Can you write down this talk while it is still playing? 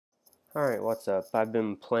Alright, what's up? I've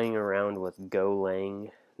been playing around with Golang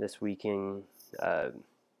this weekend.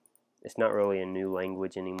 It's not really a new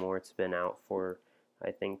language anymore. It's been out for,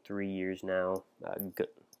 I think, 3 years now.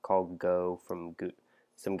 Called Go from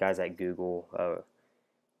some guys at Google,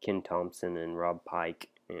 Ken Thompson and Rob Pike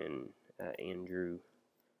and Andrew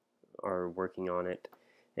are working on it.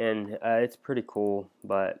 And it's pretty cool,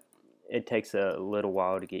 but it takes a little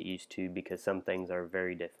while to get used to because some things are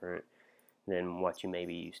very different than what you may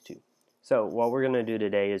be used to. So what we're going to do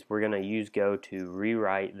today is we're going to use Go to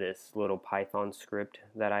rewrite this little Python script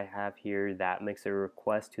that I have here that makes a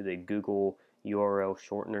request to the Google URL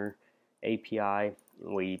shortener API.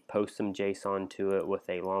 We post some JSON to it with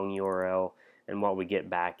a long URL, and what we get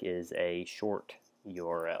back is a short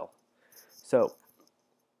URL. So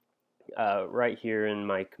right here in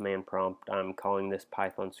my command prompt, I'm calling this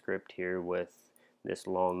Python script here with this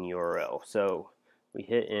long URL. So we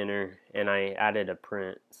hit enter, and I added a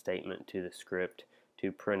print statement to the script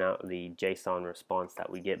to print out the JSON response that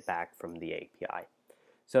we get back from the API.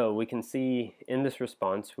 So we can see in this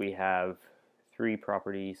response we have three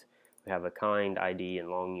properties. We have a kind, ID, and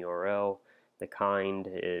long URL. The kind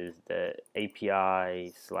is the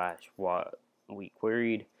API / what we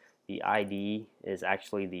queried. The ID is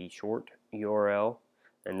actually the short URL,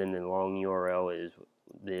 and then the long URL is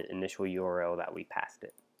the initial URL that we passed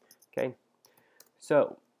it. Okay.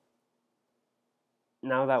 So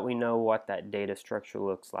now that we know what that data structure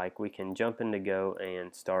looks like, we can jump into Go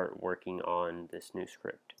and start working on this new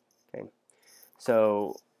script. Okay,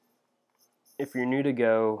 so if you're new to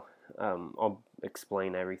Go, I'll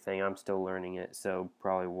explain everything. I'm still learning it, so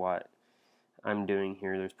probably what I'm doing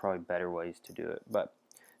here, there's probably better ways to do it. But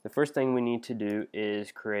the first thing we need to do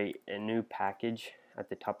is create a new package at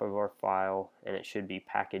the top of our file, and it should be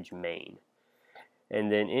package main. And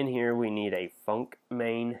then in here we need a func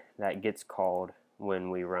main that gets called when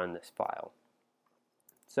we run this file.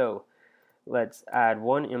 So let's add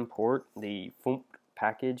one import, the func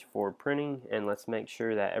package for printing, and let's make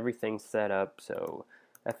sure that everything's set up. So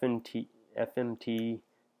fmt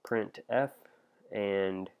printf,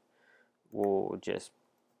 and we'll just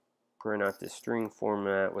print out the string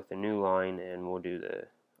format with a new line, and we'll do the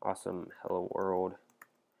awesome hello world.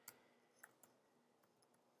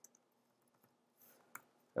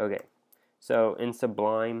 Okay, so in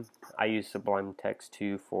Sublime, I use Sublime Text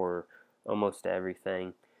 2 for almost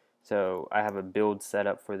everything. So I have a build set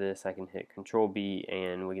up for this. I can hit Control B,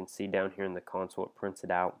 and we can see down here in the console it prints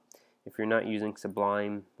it out. If you're not using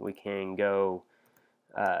Sublime, we can go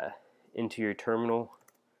into your terminal.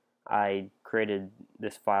 I created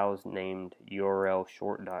this file named URL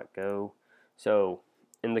short.go. So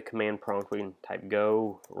in the command prompt we can type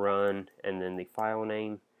go, run, and then the file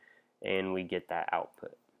name, and we get that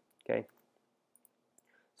output. Okay,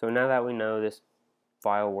 so now that we know this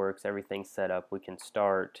file works, everything's set up, we can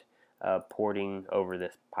start porting over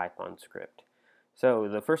this Python script. So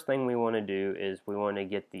the first thing we want to do is we want to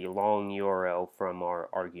get the long URL from our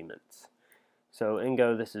arguments. So in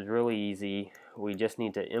Go, this is really easy. We just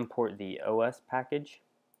need to import the OS package,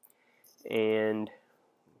 and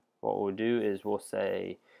what we'll do is we'll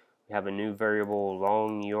say we have a new variable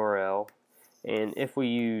long URL, and if we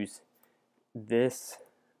use this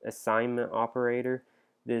assignment operator,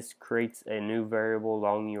 this creates a new variable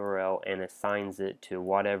long URL and assigns it to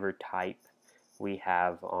whatever type we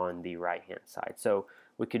have on the right hand side. So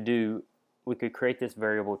we could create this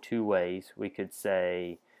variable two ways. We could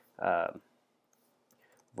say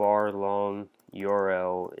var long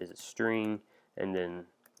URL is a string, and then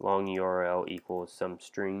long URL equals some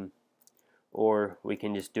string, or we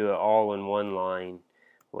can just do it all in one line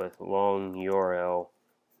with long URL,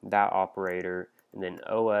 that operator, and then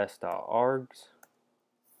os.args,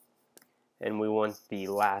 and we want the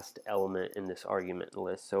last element in this argument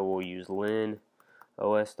list, so we'll use len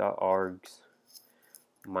os.args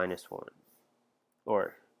 -1,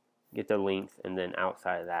 or get the length, and then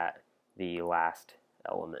outside of that the last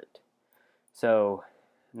element. So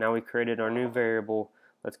now we created our new variable.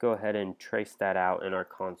 Let's go ahead and trace that out in our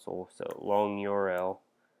console. So long URL,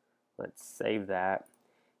 let's save that,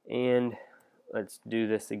 and let's do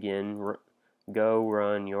this again. Go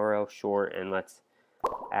run URL short, and let's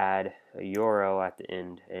add a URL at the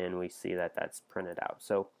end, and we see that that's printed out.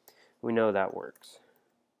 So we know that works.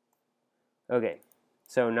 Okay,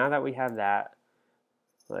 so now that we have that,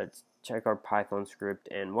 let's check our Python script,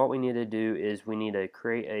 and what we need to do is we need to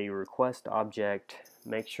create a request object,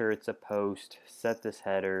 make sure it's a post, set this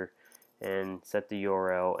header, and set the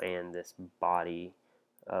URL and this body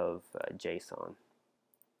of JSON.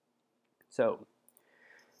 So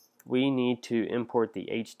we need to import the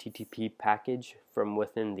HTTP package from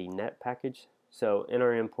within the net package. So in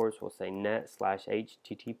our imports we'll say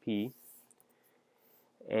net/http,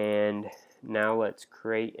 and now let's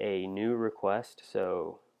create a new request.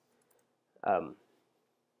 So say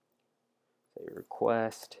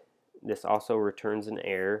request. This also returns an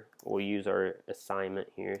error. We'll use our assignment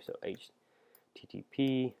here. So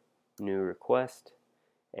http new request,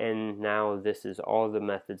 and now this is all the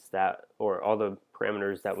methods that, or all the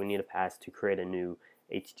parameters that we need to pass to create a new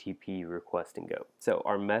HTTP request and go. So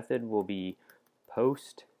our method will be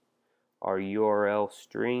post. Our URL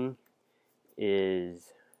string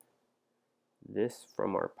is this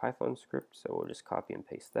from our Python script, so we'll just copy and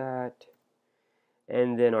paste that.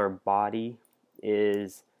 And then our body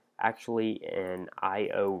is actually an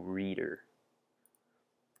IO reader.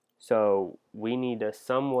 So we need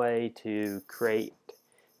some way to create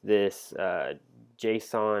this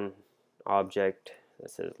JSON object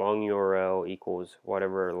that says long URL equals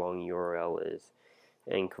whatever a long URL is,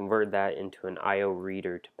 and convert that into an IO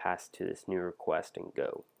reader to pass to this new request and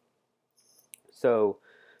go. So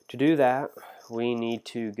to do that, we need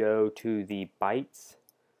to go to the bytes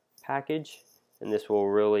package, and this will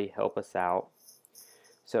really help us out.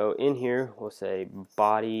 So in here we'll say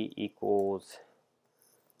body equals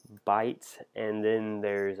bytes, and then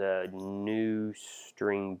there's a new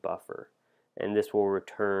string buffer, and this will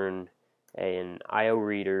return an IO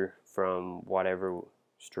reader from whatever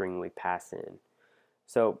string we pass in.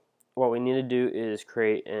 So what we need to do is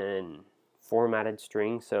create an formatted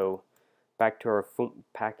string. So back to our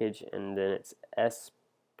package, and then it's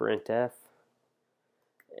sprintf,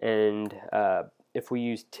 and if we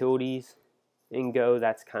use tildes in Go,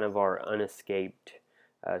 that's kind of our unescaped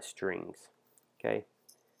strings. Okay.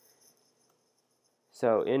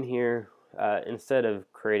 So in here, instead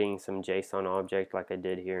of creating some JSON object like I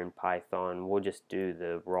did here in Python, we'll just do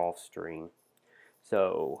the raw string.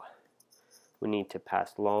 So we need to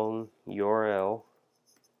pass long URL,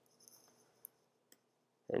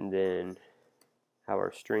 and then have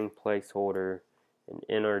our string placeholder and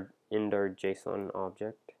end our JSON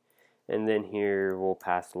object, and then here we'll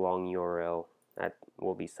pass long URL that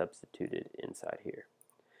will be substituted inside here.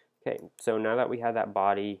 Okay, so now that we have that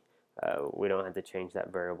body, we don't have to change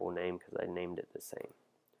that variable name because I named it the same.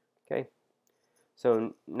 Okay,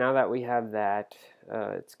 so now that we have that,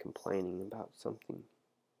 it's complaining about something.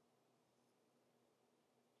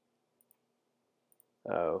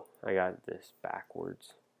 Oh, I got this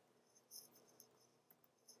backwards.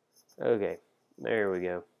 Okay, there we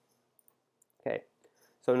go. Okay,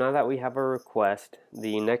 so now that we have our request,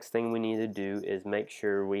 the next thing we need to do is make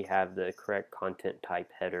sure we have the correct content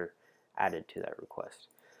type header added to that request.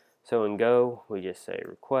 So in Go, we just say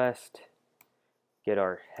request, get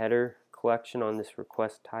our header collection on this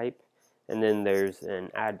request type, and then there's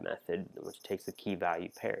an add method which takes a key value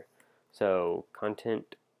pair. So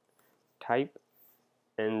content type,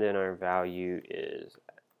 and then our value is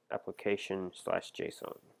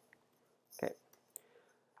application/JSON. Okay.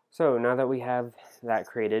 So now that we have that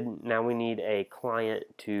created, now we need a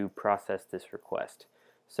client to process this request.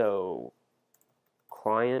 So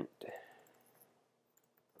client,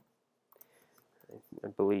 I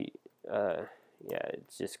believe, yeah,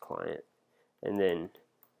 it's just client, and then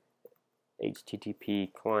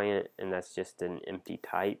HTTP client, and that's just an empty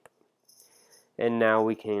type. And now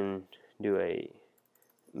we can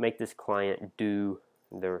make this client do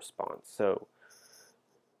the response. So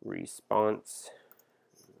response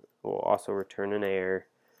will also return an error,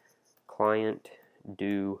 client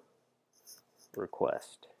do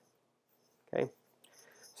request. Okay,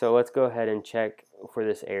 so let's go ahead and check for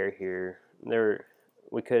this error here.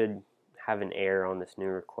 We could have an error on this new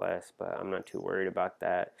request, but I'm not too worried about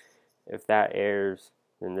that. If that errors,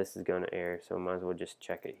 then this is going to error, so might as well just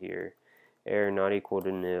check it here. Error not equal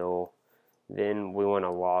to nil. Then we want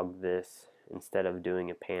to log this instead of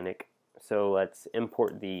doing a panic. So let's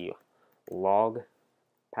import the log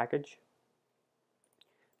package,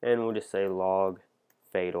 and we'll just say log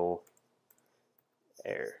fatal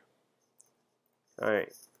error.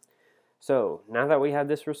 Alright, so now that we have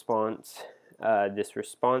this response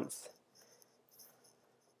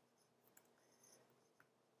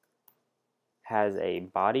has a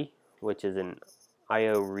body, which is an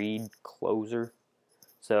IO read closer.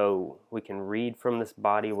 So we can read from this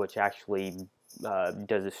body, which actually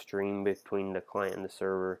does a stream between the client and the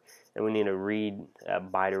server, and we need to read a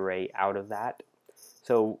byte array out of that.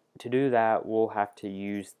 So to do that, we'll have to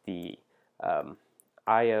use the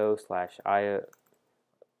IO/IOUtil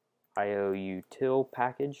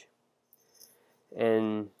package,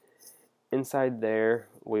 and inside there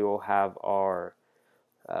we will have our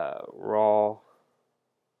raw,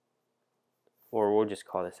 or we'll just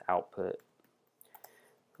call this output.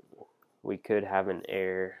 we could have an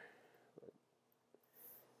error.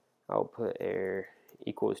 Output error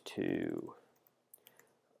equals to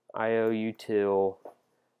IOUtil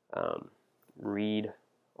read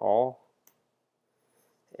all,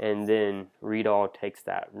 and then read all takes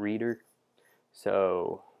that reader,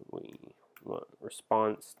 so we want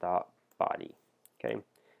response.body. Okay, and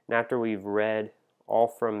after we've read all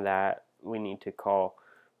from that, we need to call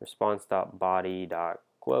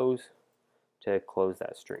response.body.close to close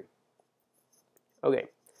that string. Okay,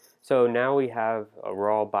 so now we have a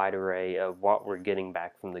raw byte array of what we're getting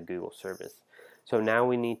back from the Google service. So now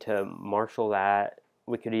we need to marshal that.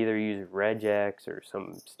 We could either use regex or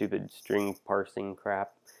some stupid string parsing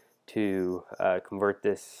crap to convert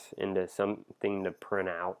this into something to print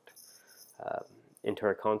out into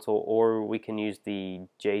our console, or we can use the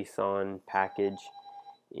JSON package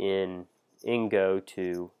in Go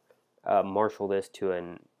to marshal this to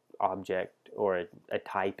an object or a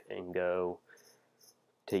type in Go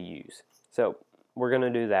to use. So we're going to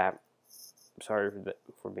do that. Sorry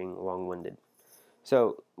for being long-winded.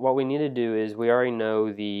 So what we need to do is, we already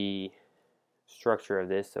know the structure of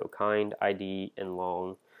this, so kind, ID, and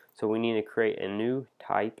long. So we need to create a new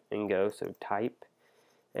type in Go, so type,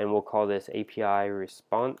 and we'll call this API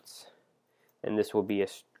response, and this will be a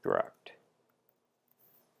struct.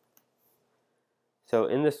 So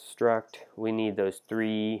in this struct, we need those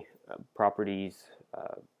three properties,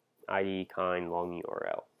 ID, kind, long,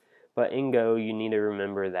 URL. But in Go, you need to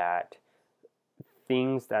remember that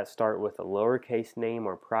things that start with a lowercase name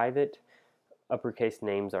are private, uppercase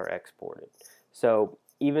names are exported. So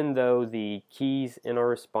even though the keys in our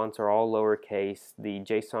response are all lowercase, the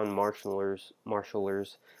JSON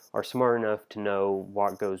marshalers are smart enough to know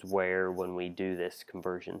what goes where when we do this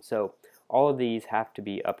conversion. So all of these have to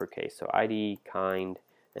be uppercase, so ID, kind,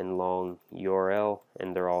 and long, URL,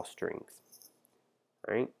 and they're all strings.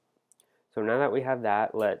 Alright, so now that we have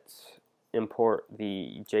that, let's import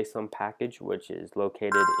the JSON package, which is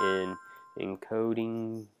located in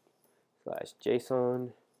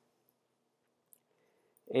encoding/JSON,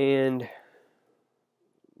 and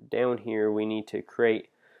down here we need to create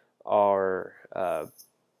our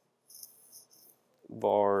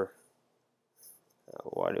var,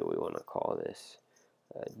 what do we want to call this,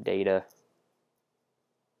 data,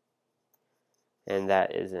 and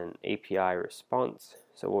that is an API response.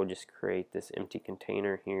 So we'll just create this empty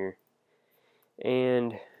container here,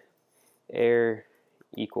 and error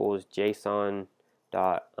equals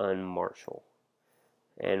json.unmarshal,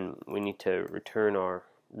 and we need to return our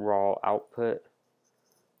raw output.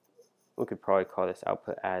 We could probably call this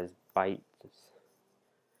output as bytes,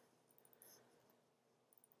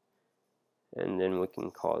 and then we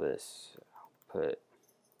can call this output,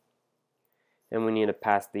 and we need to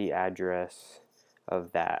pass the address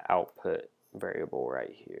of that output variable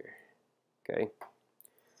right here. Okay,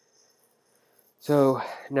 so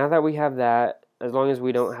now that we have that, as long as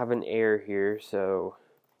we don't have an error here, so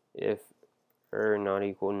if error not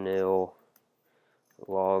equal nil,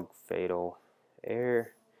 log fatal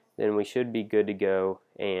error, then we should be good to go,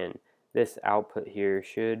 and this output here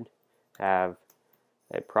should have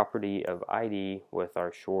a property of ID with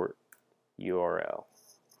our short URL.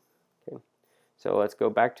 Okay, so let's go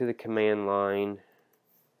back to the command line.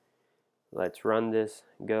 Let's run this,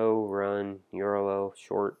 go run URL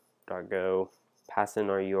short.go, pass in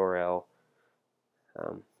our URL.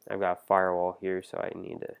 I've got a firewall here, so I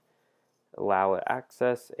need to allow it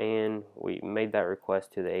access, and we made that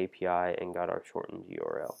request to the API and got our shortened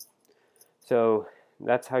URL. So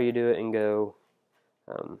that's how you do it in Go.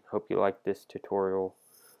 Hope you liked this tutorial.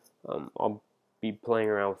 I'll be playing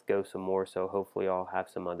around with Go some more, so hopefully I'll have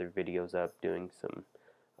some other videos up doing some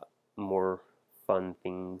more fun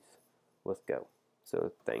things with Go.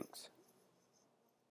 So thanks.